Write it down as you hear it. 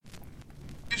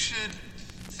should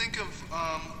think of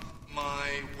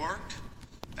my work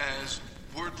as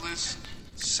wordless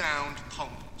sound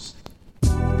poems.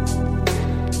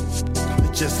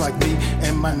 Just like me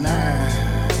and my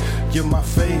nine, you're my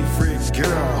favorite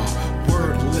girl.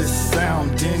 Wordless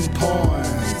sounding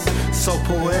poems, so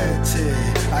poetic.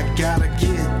 I gotta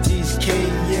get these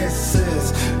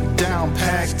cadences down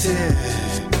packed in.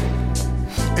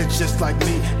 It's just like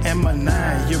me and my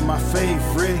nine, you're my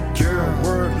favorite girl.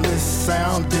 Wordless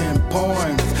sounding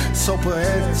poems, so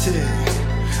poetic.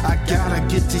 I gotta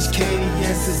get these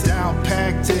cadences down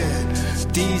packed in.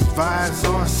 These vibes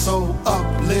are so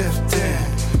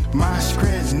uplifting. My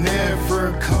strength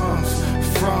never comes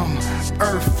from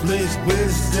earthly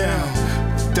wisdom.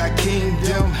 That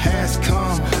kingdom has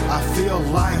come, I feel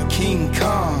like King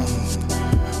Kong.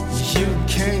 You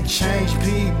can't change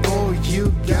people,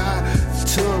 you got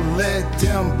to let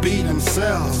them be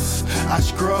themselves. I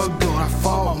struggle, I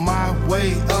fall my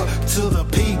way up to the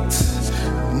peaks.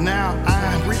 Now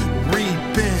I'm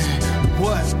reaping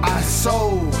what I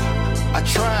sowed. I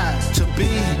try to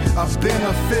be a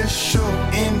beneficial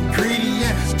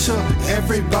ingredient to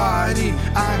everybody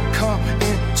I come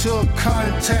into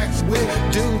contact with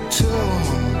due to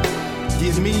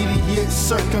the immediate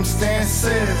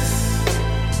circumstances.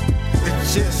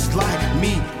 It's just like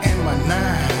me and my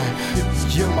nine.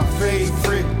 You're my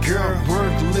favorite girl,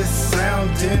 wordless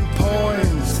sounding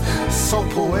poems, so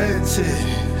poetic.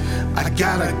 I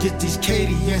gotta get these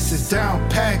cadences down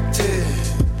packed in.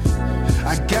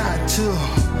 I got to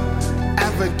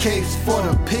advocate for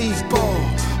the people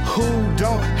who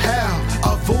don't have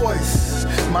a voice.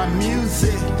 My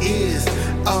music is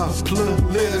a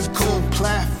political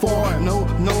platform.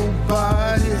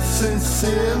 Nobody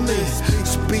sincerely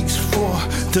speaks for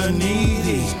the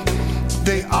needy.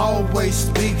 They always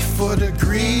speak for the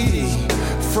greedy.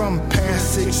 From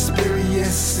past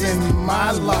experience in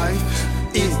my life,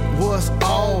 it was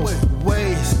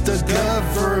always the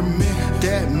government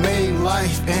that made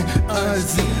life an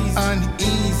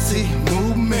uneasy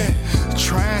movement,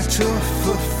 trying to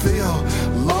fulfill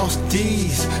lost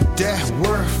deeds that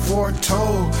were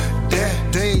foretold that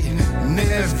they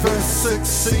never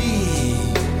succeed.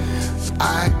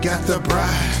 I got the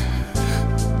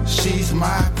bride, she's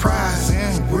my prize,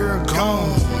 and we're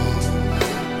gone.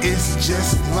 It's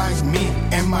just like me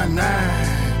and my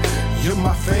nine. You're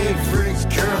my favorite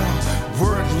girl,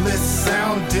 wordless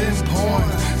sounding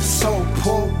poems, so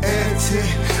poetic.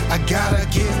 I gotta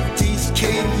get these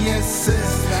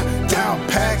cadences down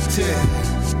packed in.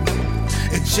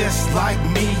 It's just like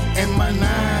me and my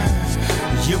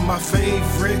nine. You're my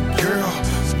favorite girl,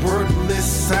 wordless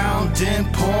sounding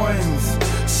poems,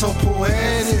 so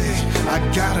poetic. I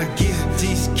gotta get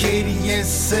these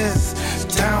cadences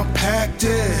down packed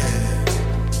in.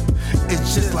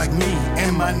 It's just like me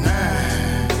and my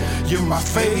nine. You're my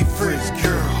favorite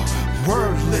girl,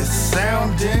 wordless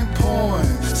sounding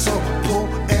poems, so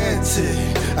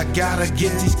poetic. I gotta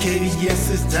get these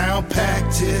cadences down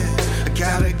packed in. I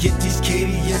gotta get these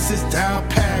cadences down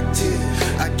packed in.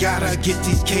 I gotta get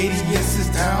these cadences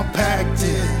down packed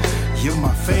in. You're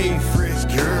my favorite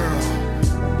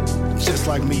girl, just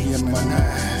like me and my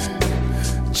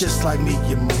nine. Just like me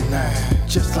and my nine.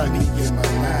 Just like me and my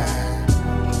nine.